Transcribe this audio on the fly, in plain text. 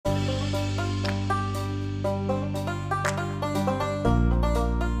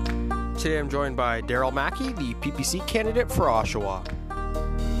Today I'm joined by Darryl Mackie, the PPC candidate for Oshawa.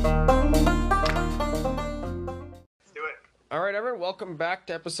 Let's do it. All right, everyone, welcome back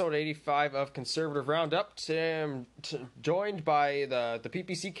to episode 85 of Conservative Roundup. Today I'm joined by the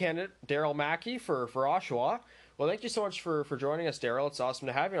PPC candidate, Darryl Mackie, for Oshawa. Well, thank you so much for joining us, Darryl. It's awesome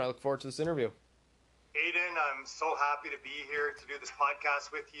to have you, and I look forward to this interview. Aiden, I'm so happy to be here to do this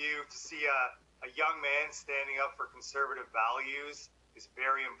podcast with you. To see a young man standing up for conservative values is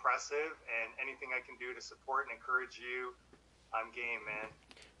very impressive, and anything I can do to support and encourage you, I'm game, man.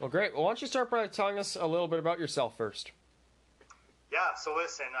 Well, great. Well, why don't you start by telling us a little bit about yourself first? Yeah, so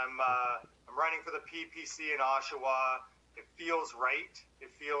listen, I'm running for the PPC in Oshawa. It feels right, it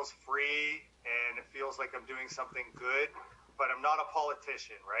feels free, and it feels like I'm doing something good, but I'm not a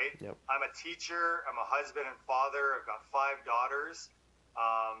politician, right? Yep. I'm a teacher, I'm a husband and father, I've got 5 daughters,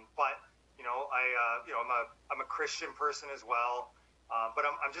 but I'm a Christian person as well, but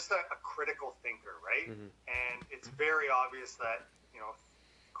I'm just a critical thinker, right? Mm-hmm. And it's very obvious that,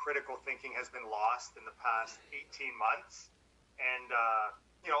 critical thinking has been lost in the past 18 months. And,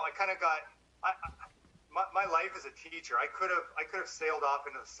 I kind of got, my life as a teacher, I could have sailed off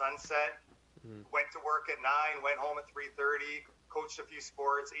into the sunset, went to work at 9, went home at 3:30, coached a few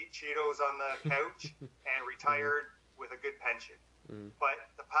sports, ate Cheetos on the couch, and retired with a good pension. But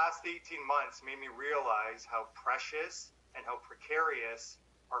the past 18 months made me realize how precious and how precarious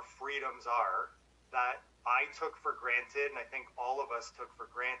our freedoms are that I took for granted, and I think all of us took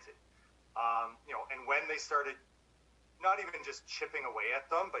for granted. And when they started not even just chipping away at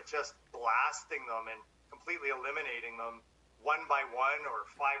them, but just blasting them and completely eliminating them one by one or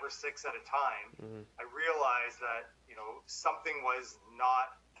 5 or 6 at a time, I realized that, something was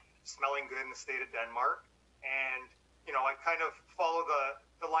not smelling good in the state of Denmark. And, I kind of follow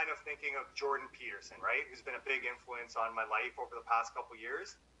the line of thinking of Jordan Peterson, right? Who's been a big influence on my life over the past couple of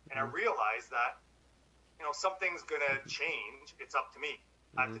years. And I realized that, something's going to change. It's up to me.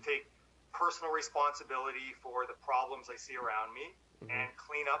 I have to take personal responsibility for the problems I see around me and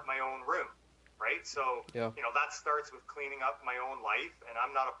clean up my own room, right? So, that starts with cleaning up my own life, and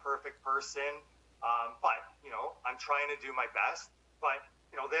I'm not a perfect person, but, I'm trying to do my best. But,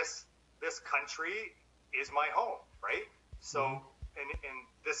 this country is my home, right? So, and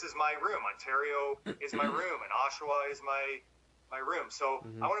this is my room. Ontario is my room, and Oshawa is my room. So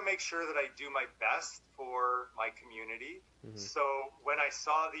I want to make sure that I do my best for my community. So when I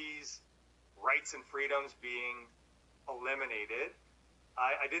saw these rights and freedoms being eliminated,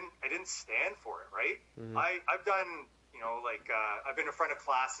 I didn't stand for it, right? I've done, I've been in front of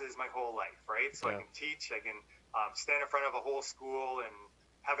classes my whole life, right? So I can teach, I can stand in front of a whole school and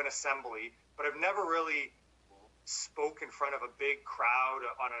have an assembly, but I've never really spoke in front of a big crowd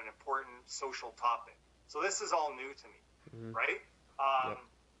on an important social topic. So this is all new to me, right? I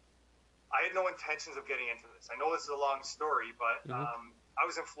had no intentions of getting into this. I know this is a long story, but I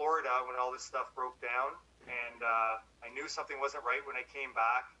was in Florida when all this stuff broke down, and I knew something wasn't right when I came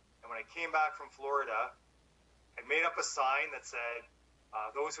back. And when I came back from Florida, I made up a sign that said,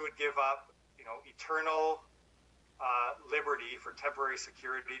 those who would give up, eternal liberty for temporary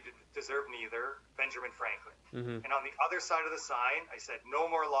security deserve neither, Benjamin Franklin. And on the other side of the sign, I said, no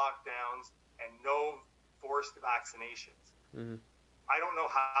more lockdowns and no forced vaccinations. I don't know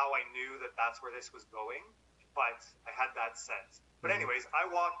how I knew that that's where this was going, but I had that sense. But anyways, I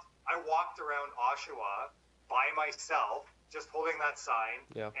walked around Oshawa by myself, just holding that sign.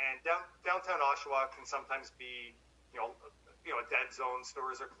 And downtown Oshawa can sometimes be, a dead zone.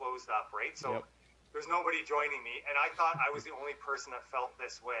 Stores are closed up, right? So there's nobody joining me, and I thought I was the only person that felt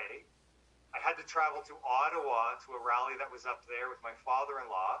this way. I had to travel to Ottawa to a rally that was up there with my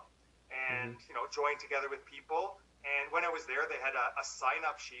father-in-law, and join together with people. And when I was there, they had a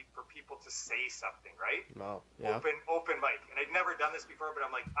sign-up sheet for people to say something, right? Wow. Yeah. Open mic. And I'd never done this before, but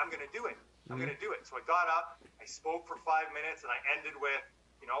I'm like, I'm going to do it. I'm going to do it. So I got up, I spoke for 5 minutes, and I ended with,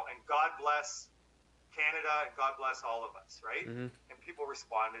 and God bless Canada, and God bless all of us, right? And people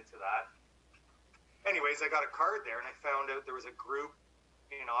responded to that. Anyways, I got a card there, and I found out there was a group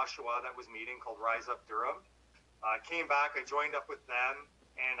in Oshawa that was meeting called Rise Up Durham. I came back, I joined up with them,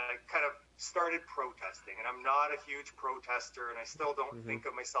 and I kind of started protesting. And I'm not a huge protester, and I still don't think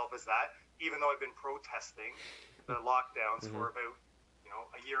of myself as that, even though I've been protesting the lockdowns for about,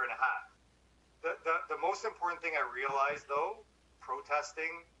 a year and a half. The most important thing I realized, though,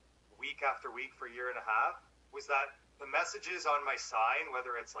 protesting week after week for a year and a half, was that the messages on my sign,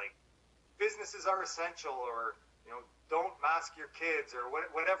 whether it's like, businesses are essential, or, don't mask your kids, or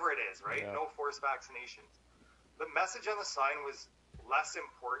whatever it is, right? No forced vaccinations. The message on the sign was less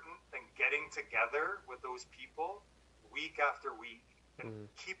important than getting together with those people week after week and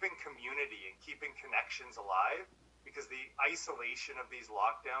keeping community and keeping connections alive, because the isolation of these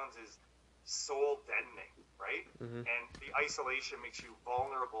lockdowns is soul deadening, right? And the isolation makes you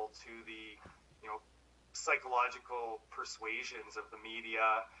vulnerable to the, psychological persuasions of the media,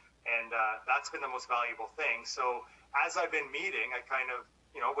 and that's been the most valuable thing. So as I've been meeting, I kind of,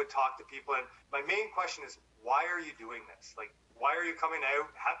 would talk to people, and my main question is, why are you doing this? Like, why are you coming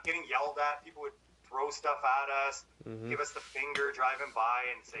out, getting yelled at? People would throw stuff at us, give us the finger driving by,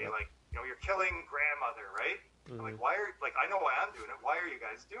 and say, like, you're killing grandmother, right? I'm like, I know why I'm doing it. Why are you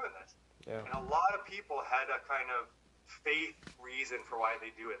guys doing this? Yeah. And a lot of people had a kind of faith reason for why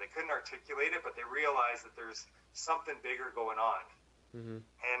they do it. They couldn't articulate it, but they realized that there's something bigger going on.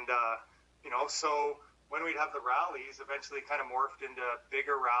 And, so when we'd have the rallies, eventually it kind of morphed into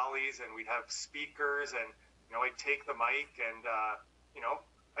bigger rallies, and we'd have speakers, and, I'd take the mic, and,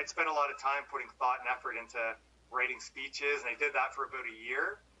 I'd spend a lot of time putting thought and effort into writing speeches, and I did that for about a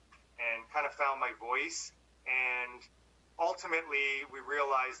year and kind of found my voice. And ultimately we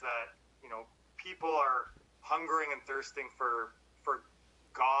realized that, people are hungering and thirsting for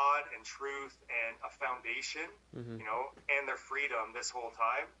God and truth and a foundation, and their freedom this whole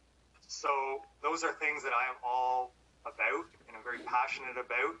time. So those are things that I am all about and I'm very passionate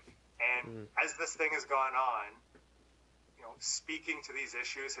about. And as this thing has gone on, speaking to these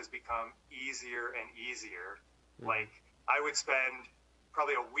issues has become easier and easier. Like, I would spend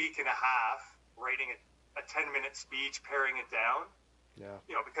probably a week and a half writing a 10-minute speech, paring it down,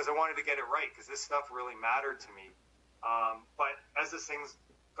 because I wanted to get it right, because this stuff really mattered to me. But as this thing's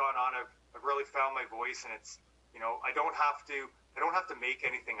gone on, I've really found my voice, and it's, I don't have to make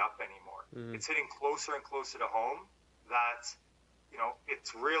anything up anymore. It's hitting closer and closer to home that,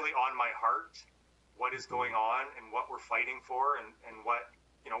 it's really on my heart what is going on and what we're fighting for, and what,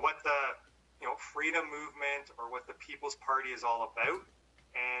 what the, freedom movement or what the People's Party is all about.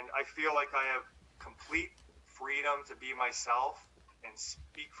 And I feel like I have complete freedom to be myself and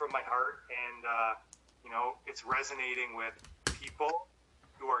speak from my heart. And, it's resonating with people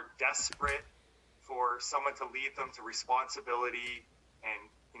who are desperate for someone to lead them to responsibility and,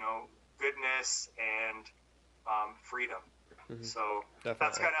 goodness and freedom. So Definitely.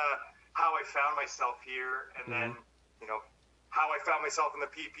 That's kind of how I found myself here. And then, how I found myself in the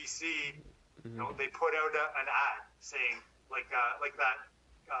PPC, they put out an ad saying, like that,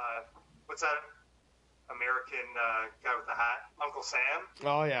 what's that American guy with the hat, Uncle Sam?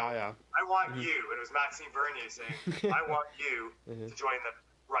 Oh, yeah. I want you. And it was Maxime Bernier saying, I want you to join the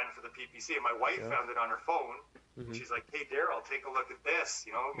run for the PPC. And my wife found it on her phone. She's like, hey, Darryl, take a look at this.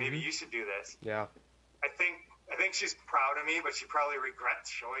 Maybe you should do this. Yeah. I think she's proud of me, but she probably regrets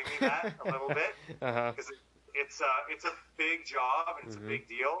showing me that a little bit, because it's a big job and it's a big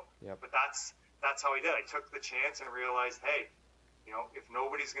deal. But that's how I did. I took the chance and realized, hey, if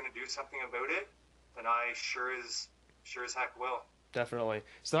nobody's going to do something about it, then I sure as heck will. Definitely.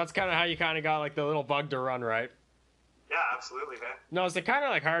 So that's kind of how you kind of got like the little bug to run, right? Yeah, absolutely, man. No, it's kind of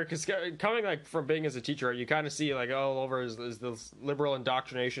like hard because coming like from being as a teacher, right, you kind of see like all over is this liberal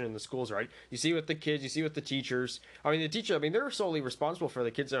indoctrination in the schools, right? You see with the kids, you see with the teachers. They're solely responsible for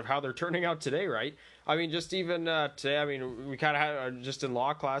the kids of how they're turning out today, right? I mean, just even today, we kind of had just in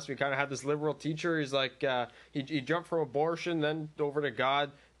law class, we kind of had this liberal teacher. He's like, he jumped from abortion, then over to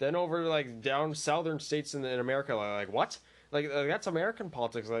God, then over to like down southern states in America. Like what? Like that's American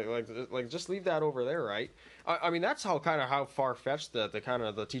politics. Like just leave that over there, right? That's how far fetched the kind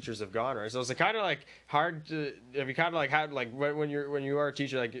of the teachers have gone, right? So it's kind of like hard to, if you kind of like had like when you are a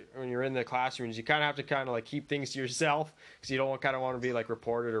teacher, like when you're in the classrooms, you kind of have to kind of like keep things to yourself because you don't kind of want to be like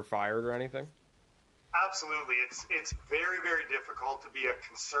reported or fired or anything. Absolutely, it's very, very difficult to be a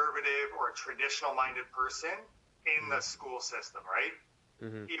conservative or a traditional minded person in the school system, right?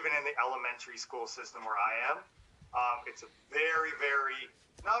 Even in the elementary school system where I am. It's a very, very,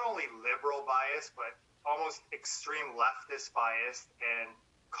 not only liberal bias, but almost extreme leftist bias and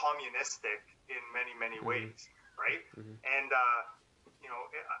communistic in many, many ways, right? And,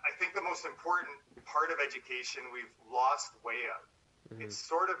 I think the most important part of education we've lost way of. It's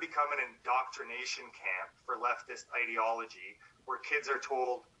sort of become an indoctrination camp for leftist ideology where kids are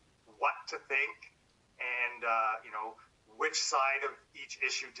told what to think and, which side of each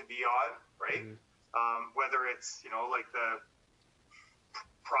issue to be on, right? Whether it's, like the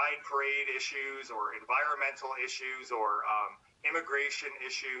Pride Parade issues or environmental issues or immigration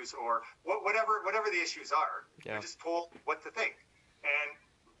issues or whatever the issues are. You're just told what to think. And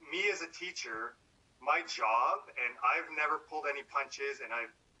me as a teacher, my job, and I've never pulled any punches and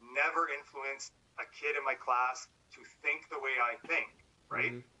I've never influenced a kid in my class to think the way I think,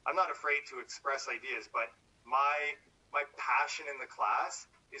 right? I'm not afraid to express ideas, but my my passion in the class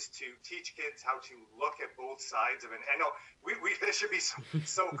is to teach kids how to look at both sides of it. I know this should be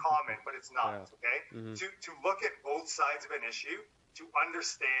so common, but it's not. Okay, to look at both sides of an issue, to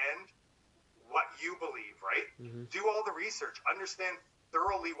understand what you believe, right? Do all the research, understand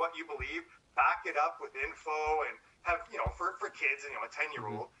thoroughly what you believe, back it up with info, and have, for kids, a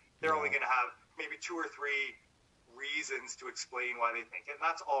 10-year-old, they're only going to have maybe 2 or 3 reasons to explain why they think it, and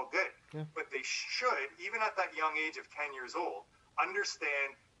that's all good. But they should, even at that young age of 10 years old,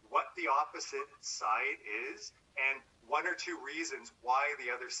 understand what the opposite side is and 1 or 2 reasons why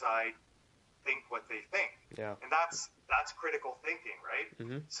the other side think what they think. And that's critical thinking,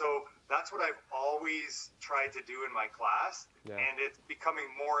 right? So that's what I've always tried to do in my class, and it's becoming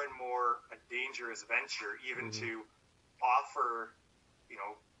more and more a dangerous venture, even to offer,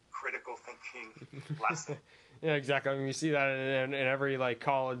 critical thinking lessons. Yeah, exactly. I mean, you see that in every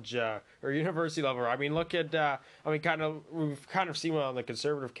college or university level. I mean, look at we've kind of seen on the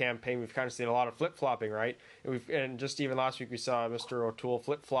Conservative campaign. We've kind of seen a lot of flip flopping, right? And just even last week we saw Mr. O'Toole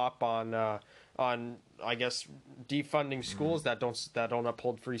flip flop on I guess defunding schools that don't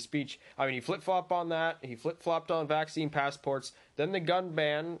uphold free speech. I mean, he flip flopped on that. He flip flopped on vaccine passports. Then the gun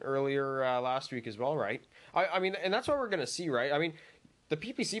ban earlier last week as well, right? I mean, and that's what we're gonna see, right? I mean, the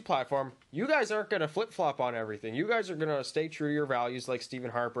PPC platform, you guys aren't going to flip-flop on everything. You guys are going to stay true to your values like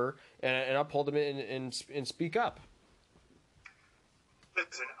Stephen Harper and uphold them and speak up.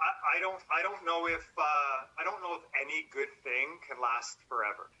 Listen, I don't know if any good thing can last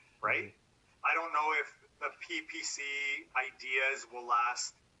forever, right? I don't know if the PPC ideas will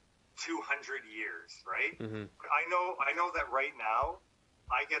last 200 years, right? I know that right now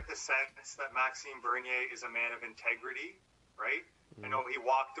I get the sense that Maxime Bernier is a man of integrity, right? I know he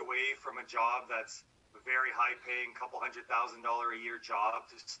walked away from a job that's a very high-paying, $200,000 a year job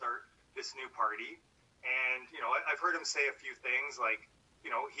to start this new party. And, I've heard him say a few things like,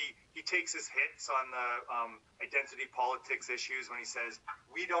 he takes his hits on the identity politics issues when he says,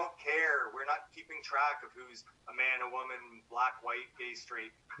 we don't care. We're not keeping track of who's a man, a woman, black, white, gay,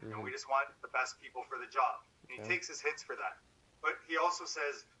 straight. We just want the best people for the job. And he takes his hits for that. But he also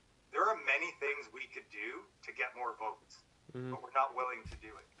says, there are many things we could do to get more votes. But we're not willing to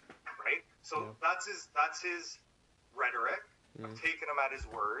do it, right? So that's his rhetoric. I'm taking him at his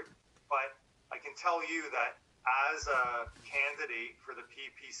word, but I can tell you that as a candidate for the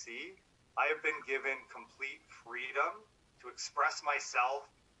PPC, I have been given complete freedom to express myself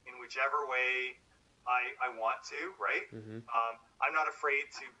in whichever way I want to, right? I'm not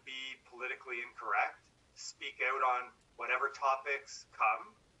afraid to be politically incorrect, speak out on whatever topics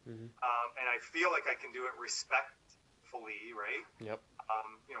come, and I feel like I can do it respectfully, right?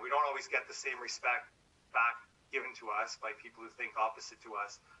 We don't always get the same respect back given to us by people who think opposite to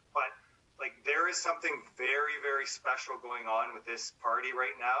us, but there is something very, very special going on with this party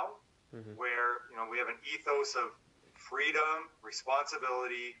right now, where we have an ethos of freedom,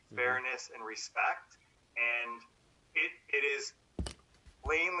 responsibility, fairness, and respect, and it is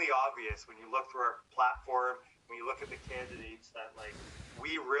plainly obvious when you look through our platform, when you look at the candidates, that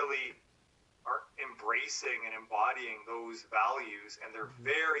we really are embracing and embodying those values, and they're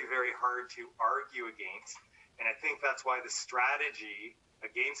very, very hard to argue against. And I think that's why the strategy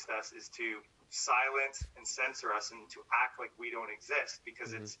against us is to silence and censor us and to act like we don't exist,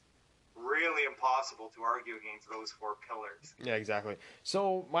 because it's really impossible to argue against those 4 pillars. Yeah, exactly.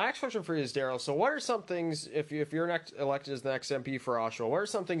 So my next question for you is, Darryl, so what are some things, if you're elected as the next MP for Oshawa, what are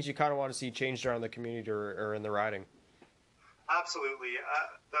some things you kind of want to see changed around the community or in the riding? Absolutely.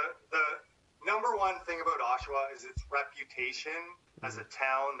 The number one thing about Oshawa is its reputation as a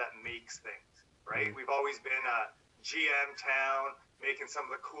town that makes things, right? We've always been a GM town, making some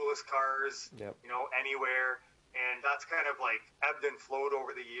of the coolest cars, anywhere. And that's kind of ebbed and flowed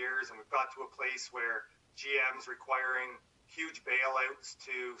over the years. And we've got to a place where GM's requiring huge bailouts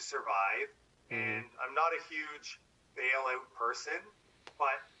to survive. And I'm not a huge bailout person,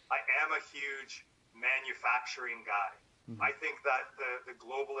 but I am a huge manufacturing guy. I think that the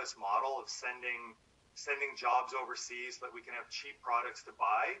globalist model of sending jobs overseas so that we can have cheap products to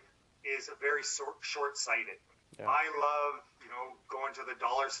buy is a very short-sighted. I love, going to the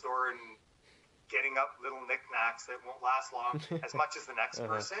dollar store and getting up little knickknacks that won't last long as much as the next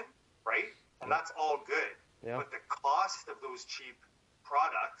person, right? And that's all good. But the cost of those cheap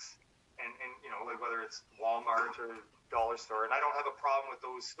products, and whether it's Walmart or dollar store, and I don't have a problem with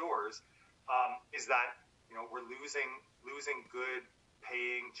those stores, is that we're losing good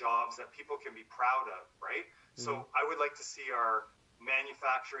paying jobs that people can be proud of, right? So I would like to see our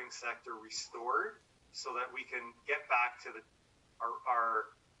manufacturing sector restored so that we can get back to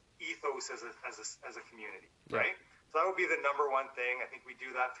our ethos as a community, right? So that would be the number one thing. I think we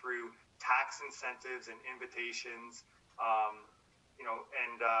do that through tax incentives and invitations,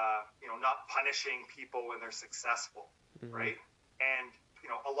 not punishing people when they're successful, right? And,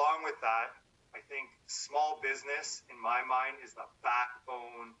 along with that, I think small business, in my mind, is the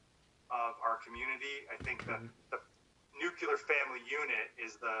backbone of our community. I think the nuclear family unit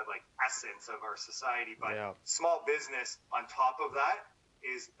is the essence of our society, but small business on top of that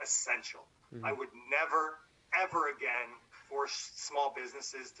is essential. I would never, ever again force small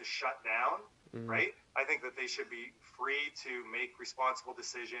businesses to shut down, right? I think that they should be free to make responsible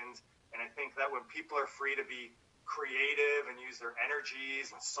decisions. And I think that when people are free to be creative and use their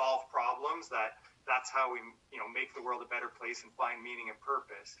energies and solve problems, that's how we, make the world a better place and find meaning and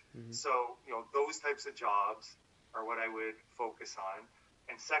purpose. So, those types of jobs are what I would focus on.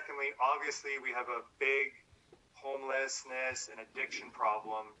 And secondly, obviously, we have a big homelessness and addiction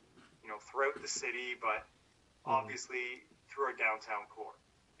problem, throughout the city, but obviously through our downtown core,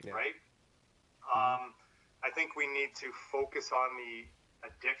 right? I think we need to focus on the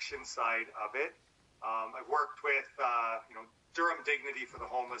addiction side of it. I've worked with, Durham Dignity for the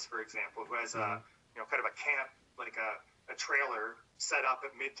Homeless, for example, who has a, kind of a camp, like a trailer set up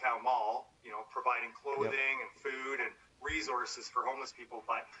at Midtown Mall, providing clothing and food and resources for homeless people.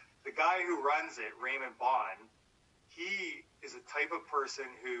 But the guy who runs it, Raymond Bond, he is a type of person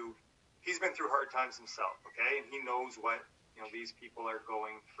who, he's been through hard times himself, okay? And he knows what, these people are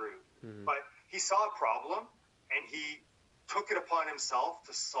going through. But he saw a problem, and he took it upon himself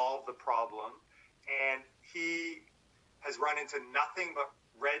to solve the problem. And he has run into nothing but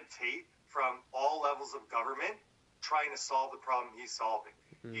red tape from all levels of government trying to solve the problem he's solving.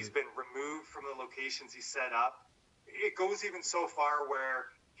 He's been removed from the locations he set up. It goes even so far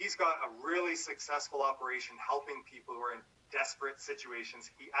where he's got a really successful operation helping people who are in desperate situations.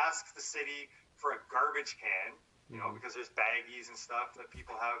 He asks the city for a garbage can, because there's baggies and stuff that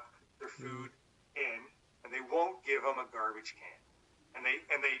people have their food in, and they won't give him a garbage can. And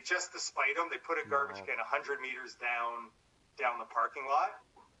they just to spite him, they put a garbage can 100 meters down the parking lot,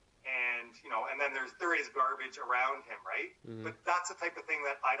 and and then there is garbage around him, right? But that's the type of thing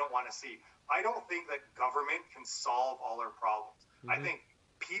that I don't want to see. I don't think that government can solve all our problems. I think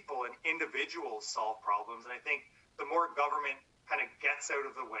people and individuals solve problems, and I think the more government kind of gets out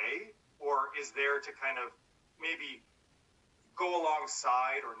of the way or is there to kind of maybe go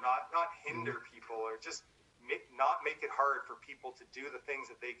alongside or not hinder people or just not make it hard for people to do the things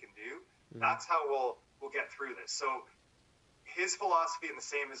that they can do, that's how we'll get through this. So his philosophy, and the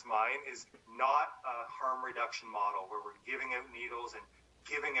same as mine, is not a harm reduction model where we're giving out needles and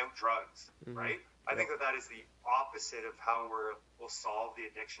giving out drugs, right? I think that is the opposite of how we'll solve the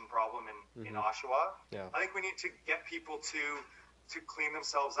addiction problem in Oshawa. I think we need to get people to clean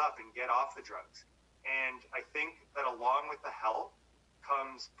themselves up and get off the drugs. And I think that along with the help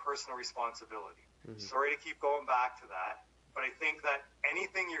comes personal responsibility. Sorry to keep going back to that, but I think that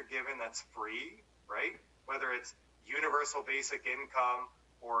anything you're given that's free, right? Whether it's universal basic income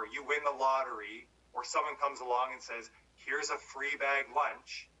or you win the lottery or someone comes along and says, here's a free bag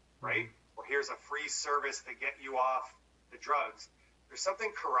lunch, right? Or here's a free service to get you off the drugs. There's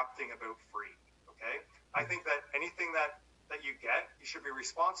something corrupting about free, okay? I think that anything that you get, you should be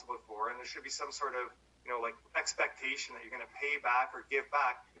responsible for, and there should be some sort of, expectation that you're going to pay back or give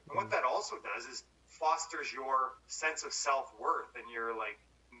back. And what that also does is fosters your sense of self-worth and your,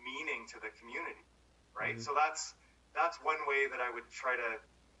 meaning to the community, right? So that's one way that I would try to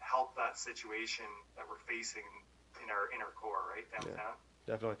help that situation that we're facing in our inner core, right, downtown.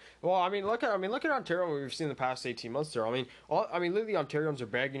 Definitely. Well, look at Ontario. What we've seen the past 18 months there. Literally, Ontarians are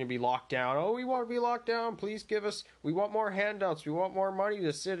begging to be locked down. Oh, we want to be locked down. Please give us. We want more handouts. We want more money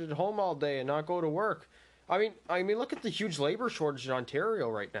to sit at home all day and not go to work. Look at the huge labor shortage in Ontario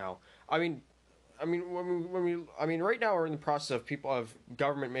right now. Right now we're in the process of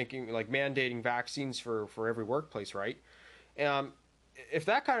government making mandating vaccines for every workplace, right? If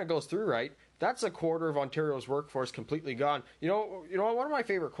that kind of goes through, right, that's a quarter of Ontario's workforce completely gone. One of my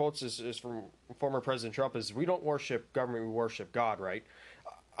favorite quotes is from former President Trump is, "We don't worship government, we worship God," right?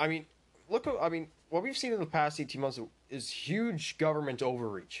 What we've seen in the past 18 months is huge government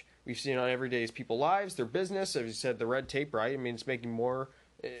overreach. We've seen it on every day's people's lives, their business, as you said, the red tape, right? It's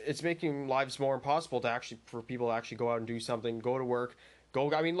making lives more impossible for people to actually go out and do something, go to work,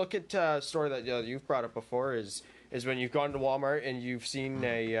 look at a story that you've brought up before is when you've gone to Walmart and you've seen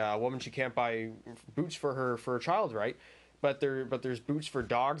a woman, she can't buy boots for her child, right? But there's boots for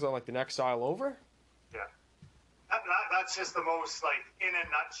dogs on the next aisle over. Yeah, that's just the most in a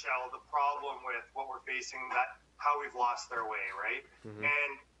nutshell the problem with what we're facing, that how we've lost our way, right?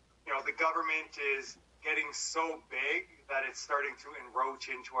 And the government is getting so big that it's starting to encroach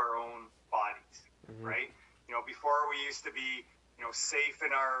into our own bodies, right? You know, before we used to be, you know, safe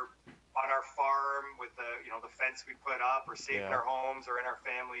on our farm with the fence we put up, or safe in our homes or in our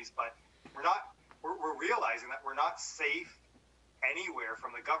families, but we're realizing that we're not safe anywhere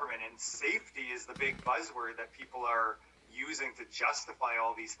from the government, and safety is the big buzzword that people are using to justify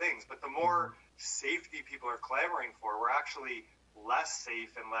all these things. But the more safety people are clamoring for, we're actually less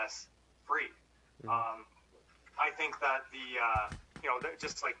safe and less free. I think that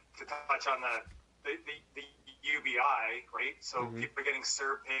just like to touch on the UBI, right? So people are getting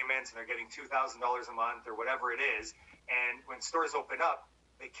CERB payments and they're getting $2,000 a month or whatever it is. And when stores open up,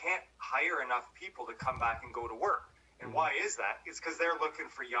 they can't hire enough people to come back and go to work. And why is that? It's because they're looking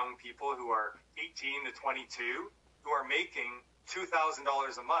for young people who are 18 to 22 who are making $2,000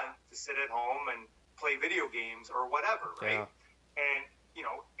 a month to sit at home and play video games or whatever, right? Yeah. And, you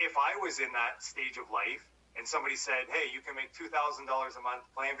know, if I was in that stage of life and somebody said, hey, you can make $2,000 a month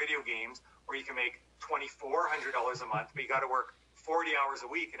playing video games, or you can make $2,400 a month, but you got to work 40 hours a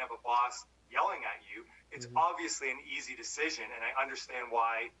week and have a boss yelling at you, it's obviously an easy decision, and I understand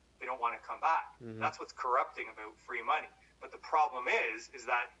why they don't want to come back. That's what's corrupting about free money. But the problem is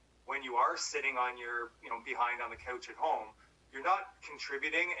that when you are sitting on your, behind on the couch at home, you're not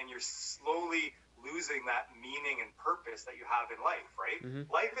contributing, and you're slowly losing that meaning and purpose that you have in life, right?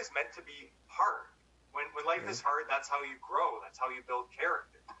 Life is meant to be hard. When life is hard, that's how you grow. That's how you build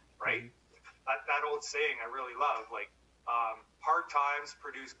character, right? That old saying I really love, like, hard times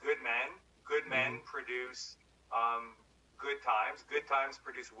produce good men produce good times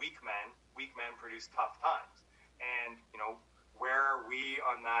produce weak men produce tough times. And, where are we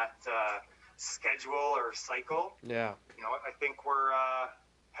on that schedule or cycle? Yeah. I think we're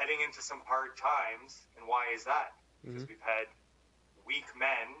heading into some hard times. And why is that? Because we've had weak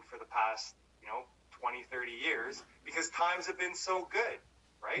men for the past, 20, 30 years, because times have been so good,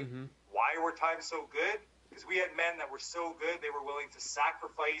 right? Why were times so good? Because we had men that were so good, they were willing to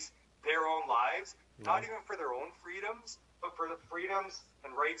sacrifice their own lives, not even for their own freedoms, but for the freedoms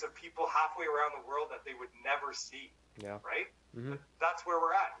and rights of people halfway around the world that they would never see, right? That's where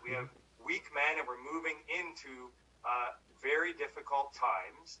we're at. We have weak men, and we're moving into very difficult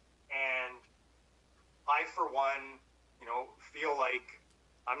times, and I, for one, feel like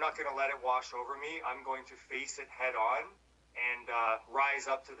I'm not going to let it wash over me. I'm going to face it head on and rise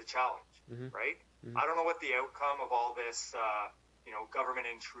up to the challenge, right? I don't know what the outcome of all this, government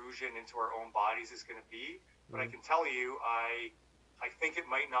intrusion into our own bodies is going to be, but I can tell you, I think it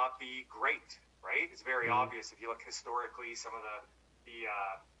might not be great, right? It's very obvious if you look historically, some of the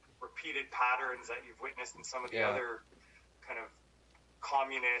repeated patterns that you've witnessed in some of the other kind of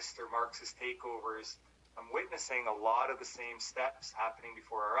communist or Marxist takeovers. I'm witnessing a lot of the same steps happening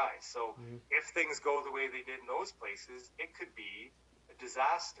before our eyes. So if things go the way they did in those places, it could be a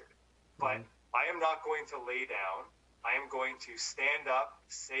disaster. But I am not going to lay down. I am going to stand up,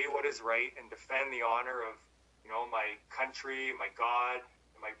 say what is right, and defend the honor of, my country, my God,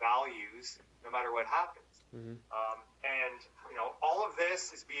 and my values, no matter what happens. And, all of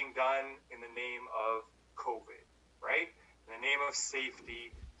this is being done in the name of COVID, right? In the name of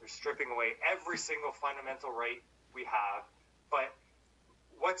safety. They're stripping away every single fundamental right we have. But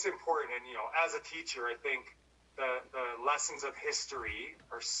what's important, and, as a teacher, I think the lessons of history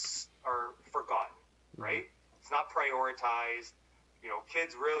are forgotten, right? It's not prioritized.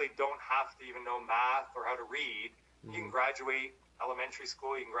 Kids really don't have to even know math or how to read. You can graduate elementary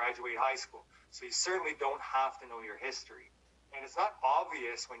school, you can graduate high school. So you certainly don't have to know your history. And it's not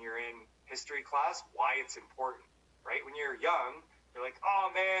obvious when you're in history class why it's important, right? When you're young, you're like,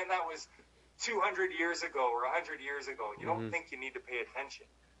 oh man, that was 200 years ago or 100 years ago. And you don't think you need to pay attention.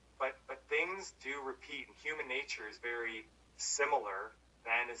 But things do repeat, and human nature is very similar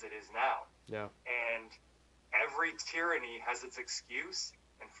then as it is now. Yeah. And every tyranny has its excuse,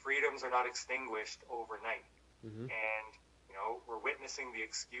 and freedoms are not extinguished overnight. And, we're witnessing the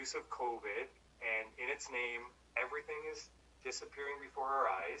excuse of COVID, and in its name, everything is disappearing before our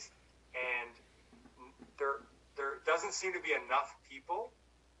eyes. And there doesn't seem to be enough people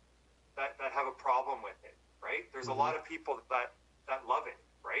that have a problem with it, right? There's a lot of people that love it,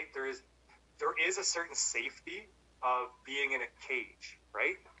 right? There is a certain safety of being in a cage,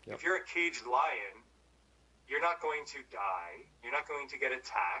 right? If you're a caged lion, you're not going to die. You're not going to get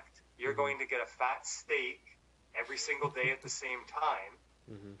attacked. You're going to get a fat steak every single day at the same time.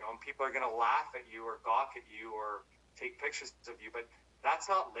 And people are going to laugh at you or gawk at you or take pictures of you, but that's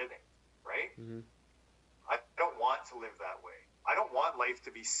not living, right? I don't want to live that way. I don't want life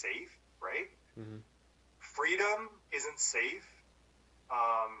to be safe, right? Freedom isn't safe.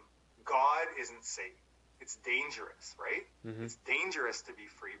 God isn't safe. it's dangerous, right? Mm-hmm. It's dangerous to be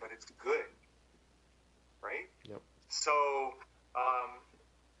free, but it's good, right? Yep. So,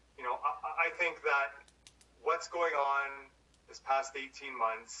 I think that what's going on this past 18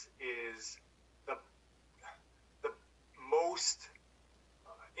 months is the most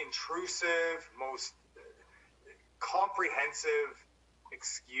intrusive, most comprehensive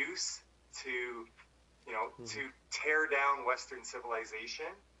excuse to, to tear down Western civilization.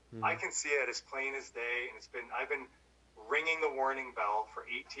 Mm-hmm. I can see it as plain as day, and I've been ringing the warning bell for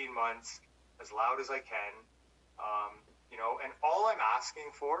 18 months as loud as I can. And all I'm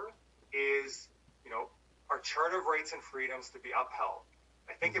asking for is, our Charter of Rights and Freedoms to be upheld.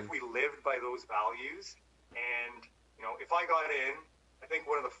 I think if we lived by those values, and, if I got in, I think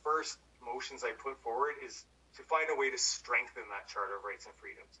one of the first motions I put forward is to find a way to strengthen that Charter of Rights and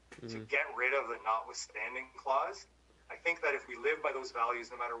Freedoms, to get rid of the notwithstanding clause. I think that if we live by those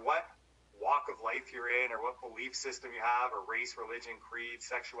values, no matter what walk of life you're in or what belief system you have, or race, religion, creed,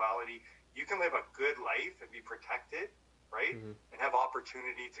 sexuality, you can live a good life and be protected, right? And have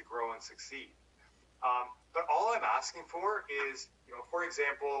opportunity to grow and succeed. But all I'm asking for is, for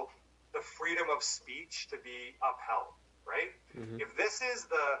example, the freedom of speech to be upheld, right? If this is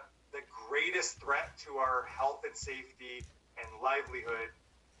the greatest threat to our health and safety and livelihood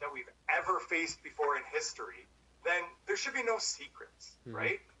that we've ever faced before in history, then there should be no secrets,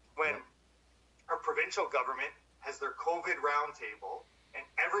 right? When our provincial government has their COVID roundtable and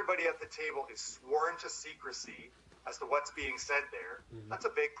everybody at the table is sworn to secrecy as to what's being said there, that's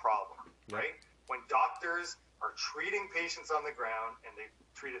a big problem, right? When doctors are treating patients on the ground and they've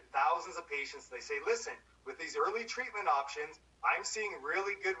treated thousands of patients, they say, listen, with these early treatment options, I'm seeing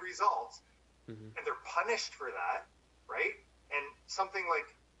really good results, and they're punished for that, right? And something like,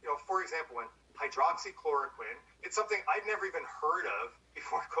 for example, when hydroxychloroquine, it's something I'd never even heard of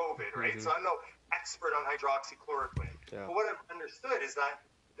before COVID, right? So I'm no expert on hydroxychloroquine. Yeah. But what I've understood is that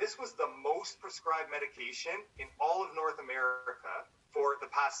this was the most prescribed medication in all of North America for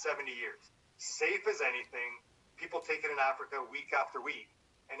the past 70 years. Safe as anything. People take it in Africa week after week.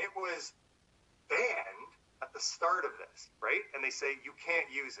 And it was banned at the start of this, right? And they say you can't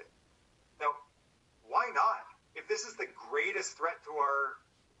use it. Now, why not? If this is the greatest threat to our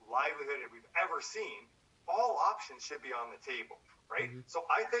livelihood that we've ever seen, all options should be on the table, right? So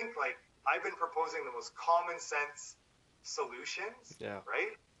I think, I've been proposing the most common sense solutions,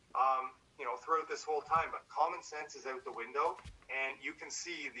 right? Throughout this whole time, but common sense is out the window, and you can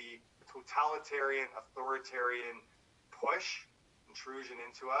see the totalitarian, authoritarian push, intrusion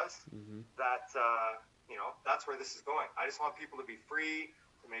into us, that's where this is going. I just want people to be free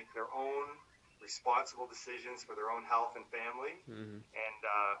to make their own responsible decisions for their own health and family, and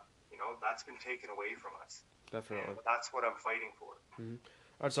that's been taken away from us. Definitely. And that's what I'm fighting for.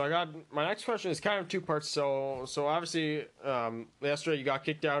 All right, so I got my next question is kind of two parts. So obviously, yesterday you got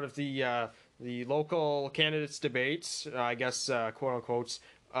kicked out of the local candidates debates, I guess, quote unquote,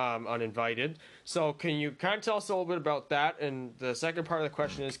 uninvited. So can you kind of tell us a little bit about that? And the second part of the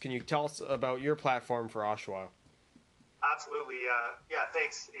question is, can you tell us about your platform for Oshawa? Absolutely.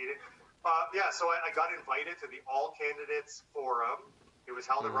 Thanks, Aiden. So I got invited to the All Candidates Forum. It was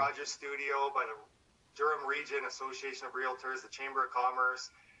held at Rogers Studio by the Durham Region Association of Realtors, the Chamber of Commerce.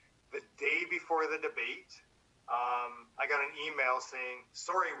 The day before the debate, I got an email saying,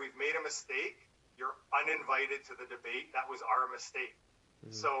 sorry, we've made a mistake. You're uninvited to the debate. That was our mistake.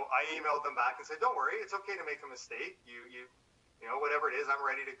 So I emailed them back and said, don't worry, it's okay to make a mistake. You whatever it is, I'm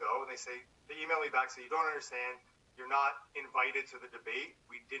ready to go. And they emailed me back, say, you don't understand. You're not invited to the debate.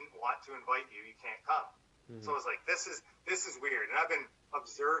 We didn't want to invite you. You can't come. So I was like, this is weird. And I've been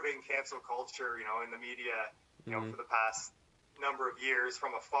observing cancel culture, in the media, for the past number of years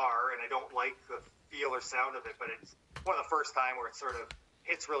from afar, and I don't like the feel or sound of it, but it's one of the first time where it sort of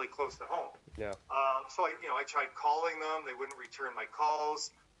hits really close to home. Yeah. So I tried calling them. They wouldn't return my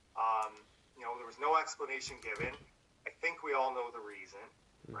calls. There was no explanation given. I think we all know the reason,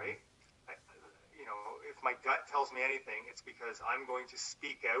 right? If my gut tells me anything, it's because I'm going to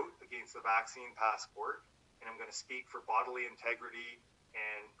speak out against the vaccine passport, and I'm going to speak for bodily integrity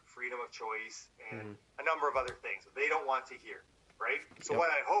and freedom of choice and a number of other things that they don't want to hear, right? So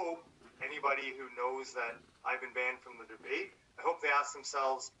what I hope, anybody who knows that I've been banned from the debate, I hope they ask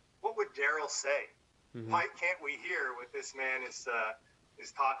themselves, what would Darryl say? Why can't we hear what this man is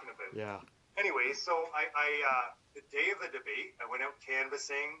talking about? Yeah. Anyway, so I the day of the debate, I went out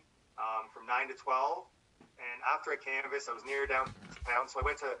canvassing from 9 to 12, and after I canvassed, I was near downtown, so I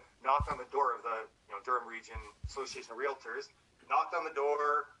went to knock on the door of the Durham Region Association of Realtors, knocked on the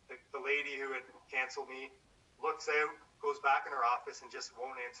door. The lady who had canceled me looks out, goes back in her office, and just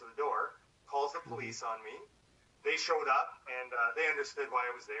won't answer the door. calls the police on me. They showed up, and they understood why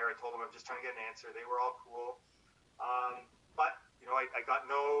I was there. I told them I'm just trying to get an answer. They were all cool. But, I got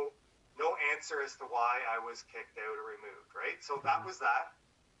no answer as to why I was kicked out or removed, right? So that was that.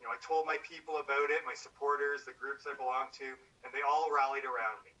 I told my people about it, my supporters, the groups I belong to, and they all rallied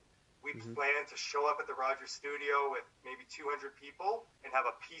around me. We planned to show up at the Rogers studio with maybe 200 people and have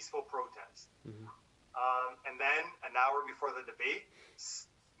a peaceful protest. And then an hour before the debate,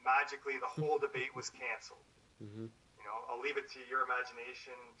 magically the whole debate was canceled. I'll leave it to your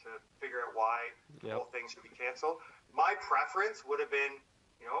imagination to figure out why the whole thing should be canceled. My preference would have been,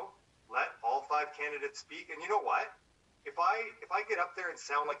 let all 5 candidates speak. And you know what? If I get up there and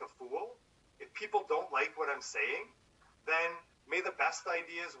sound like a fool, if people don't like what I'm saying, then may the best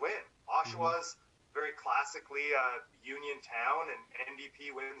ideas win. Oshawa's very classically a union town, and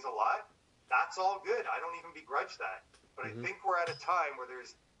NDP wins a lot. That's all good. I don't even begrudge that. But I think we're at a time where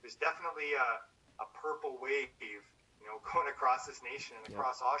there's definitely a purple wave, going across this nation and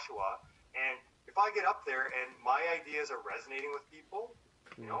across Oshawa. And if I get up there and my ideas are resonating with people,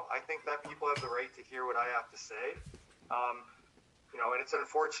 I think that people have the right to hear what I have to say. And it's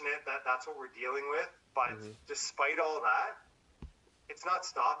unfortunate that that's what we're dealing with. But despite all that, it's not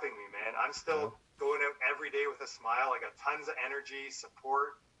stopping me, man. I'm still going out every day with a smile. I got tons of energy,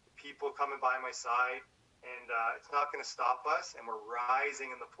 support, people coming by my side, and it's not going to stop us. And we're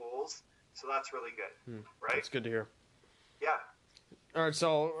rising in the polls, so that's really good, right? That's good to hear. Yeah. All right,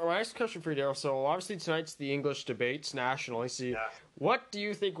 so my next question for you, Darryl. So obviously tonight's the English debates nationally. What do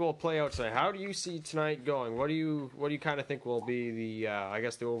you think will play out tonight? How do you see tonight going? What do you kind of think will be the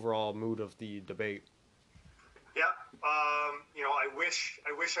the overall mood of the debate? Yeah. I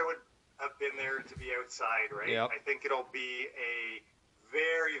wish I would have been there to be outside, right? Yep. I think it'll be a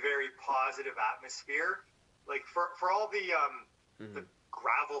very, very positive atmosphere. Like for all the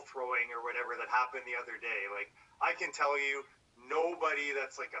gravel throwing or whatever that happened the other day, like I can tell you, nobody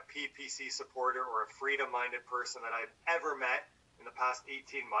that's like a PPC supporter or a freedom-minded person that I've ever met in the past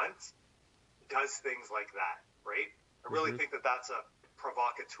 18 months does things like that, right? I really think that that's a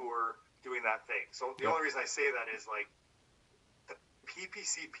provocateur doing that thing. So the only reason I say that is like the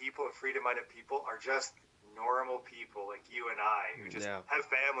PPC people and freedom-minded people are just normal people like you and I who just have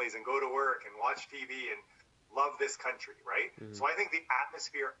families and go to work and watch TV and love this country, right? So I think the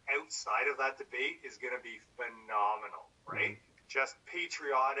atmosphere outside of that debate is going to be phenomenal, right? Just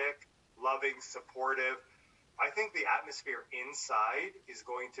patriotic, loving, supportive. I think the atmosphere inside is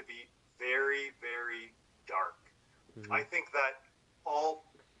going to be very, very dark. I think that all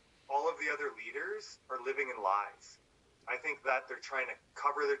of the other leaders are living in lies. I think that they're trying to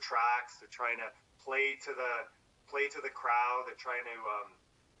cover their tracks. They're trying to play to the crowd. They're trying to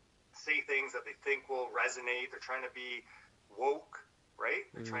say things that they think will resonate. They're trying to be woke, right?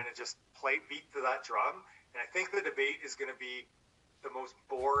 They're trying to just beat to that drum. And I think the debate is going to be the most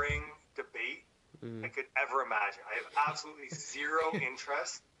boring debate I could ever imagine. I have absolutely zero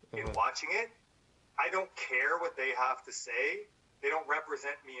interest in watching it. I don't care what they have to say. They don't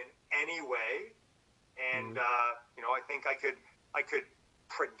represent me in any way. And, I think I could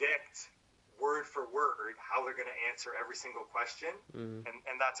predict word for word how they're going to answer every single question.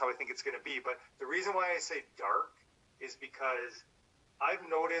 And that's how I think it's going to be. But the reason why I say dark is because I've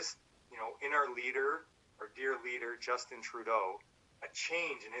noticed, in our dear leader, Justin Trudeau, a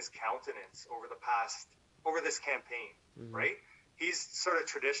change in his countenance over this campaign, right? He's sort of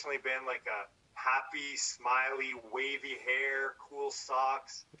traditionally been like a happy, smiley, wavy hair, cool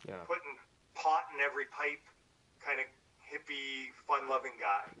socks, putting pot in every pipe, kind of hippie, fun-loving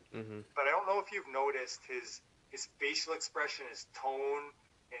guy. But I don't know if you've noticed his facial expression, his tone,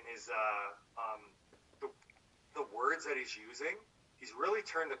 and his the words that he's using. He's really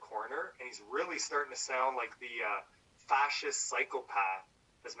turned the corner, and he's really starting to sound like the fascist psychopath,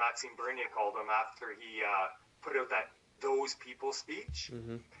 as Maxime Bernier called him after he put out that "those people" speech.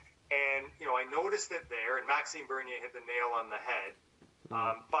 And I noticed it there, and Maxime Bernier hit the nail on the head.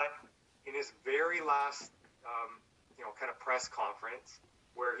 But in his very last kind of press conference,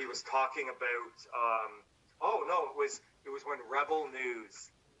 where he was talking about it was when Rebel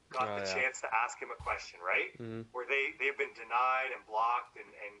News got the chance to ask him a question, right? Where they've been denied and blocked and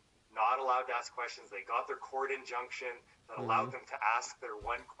not allowed to ask questions. They got their court injunction that allowed them to ask their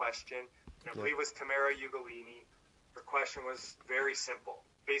one question. And I believe it was Tamara Ugolini. Her question was very simple,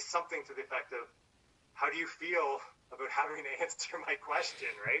 based something to the effect of, how do you feel about having to answer my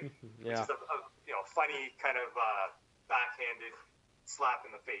question, right? Which is a funny kind of backhanded slap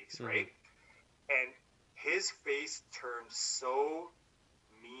in the face, right? And his face turned so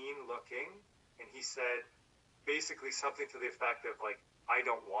mean looking, and he said basically something to the effect of like, I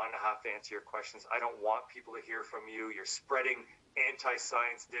don't want to have to answer your questions. I don't want people to hear from you. You're spreading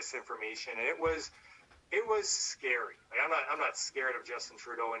anti-science disinformation. And it was scary. Like, I'm not scared of Justin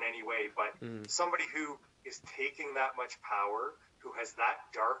Trudeau in any way, but somebody who is taking that much power, who has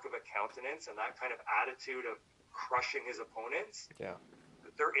that dark of a countenance and that kind of attitude of crushing his opponents. Yeah.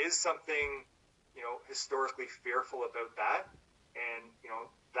 There is something, historically fearful about that. And,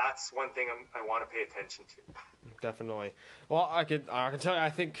 that's one thing I want to pay attention to. Definitely. Well, I can tell you, I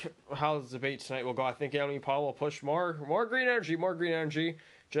think how the debate tonight will go. I think Anthony Paul will push more green energy.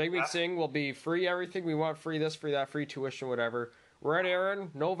 Jagmeet Singh will be free everything. We want free this, free that, free tuition, whatever. Red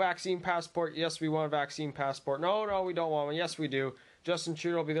Aaron, no vaccine passport. Yes, we want a vaccine passport. No, we don't want one. Yes, we do. Justin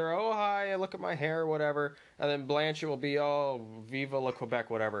Trudeau will be there. Oh, hi, look at my hair, whatever. And then Blanchett will be, oh, Viva la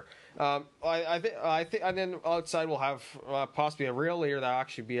Quebec, whatever. I think, and then outside we'll have possibly a real leader that'll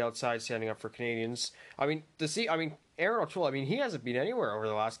actually be outside standing up for Canadians. Aaron O'Toole, he hasn't been anywhere over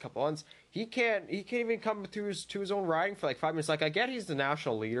the last couple months. He can't even come to his own riding for like 5 minutes. Like, I get he's the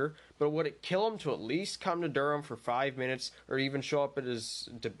national leader, but would it kill him to at least come to Durham for 5 minutes or even show up at his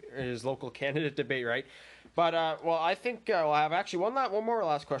local candidate debate, right? But I think we'll have actually one more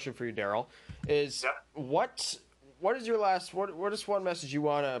last question for you, Darryl. Is what is your last what is one message you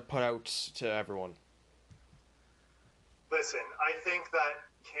want to put out to everyone? Listen, I think that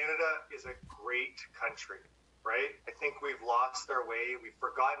Canada is a great country, right? I think we've lost our way. We've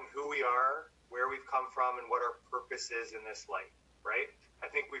forgotten who we are, where we've come from, and what our purpose is in this life, right? I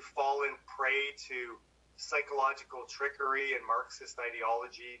think we've fallen prey to psychological trickery and Marxist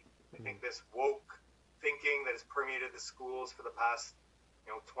ideology. I think this woke thinking that has permeated the schools for the past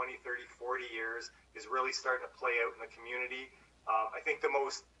 20, 30, 40 years is really starting to play out in the community. I think the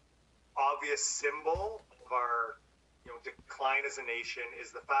most obvious symbol of our decline as a nation is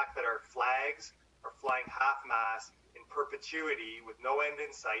the fact that our flags are flying half-mast in perpetuity with no end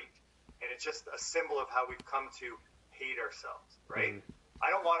in sight, and it's just a symbol of how we've come to hate ourselves, right? I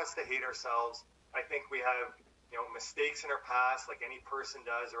don't want us to hate ourselves. I think we have mistakes in our past, like any person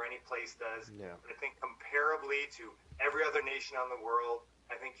does or any place does. Yeah. But I think comparably to every other nation on the world,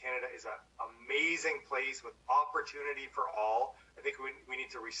 I think Canada is an amazing place with opportunity for all. I think we need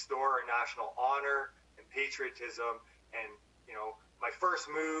to restore our national honor and patriotism. And, my first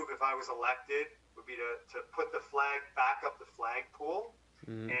move, if I was elected, would be to put the flag back up the flagpole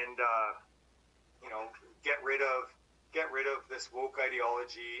and, get rid of this woke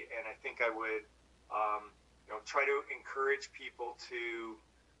ideology. And I think I would, try to encourage people to,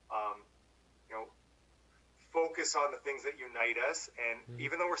 focus on the things that unite us. And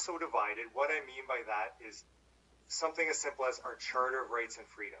even though we're so divided, what I mean by that is something as simple as our Charter of Rights and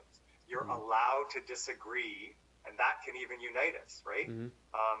Freedoms. You're allowed to disagree, and that can even unite us, right?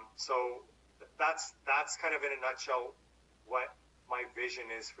 So that's kind of in a nutshell what my vision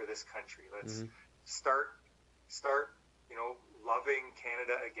is for this country. Let's start, loving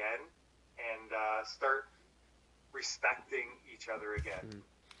Canada again, and start respecting each other again.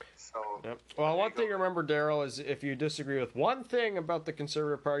 So, well, one thing to remember, Darryl, is if you disagree with one thing about the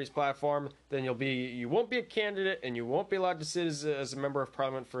Conservative Party's platform, then you won't be a candidate and you won't be allowed to sit as a member of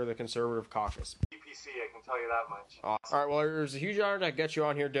Parliament for the Conservative caucus. PPC, I can tell you that much. Awesome. All right, well, it was a huge honor to get you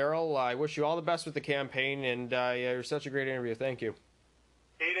on here, Darryl. I wish you all the best with the campaign, and you're such a great interview. Thank you.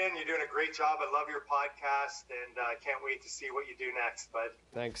 Aiden, you're doing a great job. I love your podcast, and I can't wait to see what you do next, bud.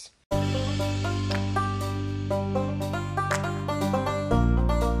 Thanks.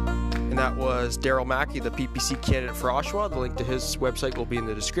 And that was Darryl Mackie, the PPC candidate for Oshawa. The link to his website will be in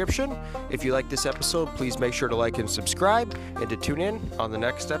the description. If you like this episode, please make sure to like and subscribe, and to tune in on the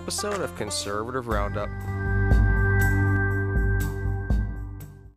next episode of Conservative Roundup.